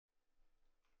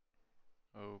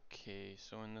Okay,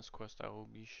 so in this quest I will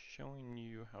be showing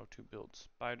you how to build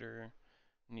spider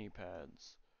knee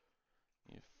pads.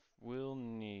 You will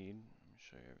need, let me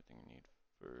show you everything you need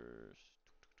first.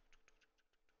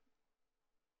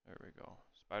 There we go,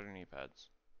 spider knee pads.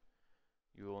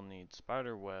 You will need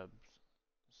spider webs,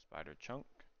 spider chunk,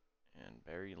 and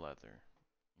berry leather.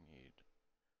 You need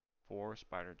 4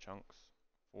 spider chunks,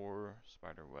 4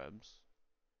 spider webs,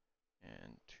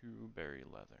 and 2 berry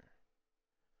leather.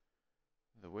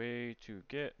 The way to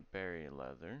get berry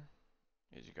leather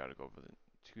is you gotta go over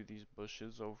to these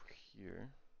bushes over here.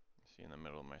 You see in the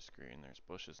middle of my screen, there's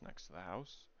bushes next to the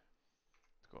house.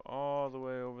 Let's go all the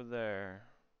way over there.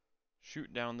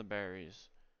 Shoot down the berries.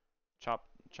 Chop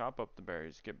up the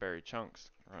berries. Get berry chunks.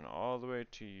 Run all the way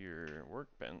to your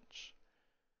workbench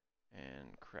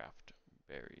and craft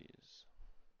berries.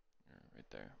 Right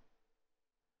there.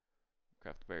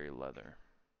 Craft berry leather.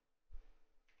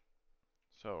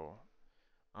 So,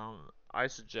 I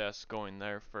suggest going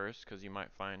there first because you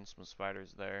might find some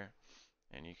spiders there,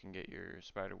 and you can get your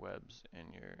spider webs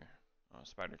and your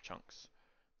spider chunks.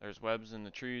 There's webs in the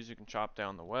trees, you can chop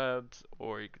down the webs,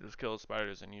 or you can just kill the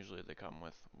spiders, and usually they come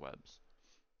with webs,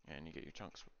 and you get your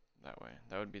chunks that way.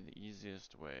 That would be the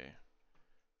easiest way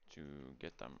to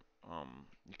get them.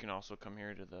 You can also come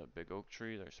here to the big oak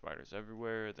tree. There's spiders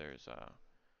everywhere. There's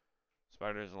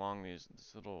spiders along this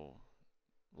little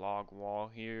log wall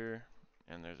here,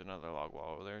 and there's another log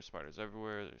wall over there. Spiders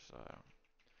everywhere. There's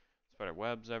spider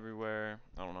webs everywhere.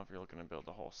 I don't know if you're looking to build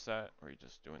a whole set, or you're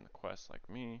just doing the quest like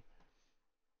me.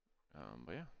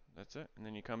 But yeah, that's it. And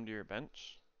then you come to your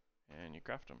bench, and you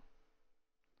craft them.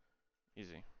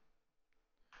 Easy.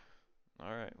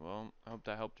 Alright, well, I hope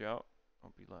that helped you out.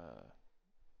 Hope you,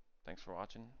 thanks for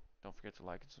watching. Don't forget to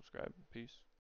like and subscribe. Peace.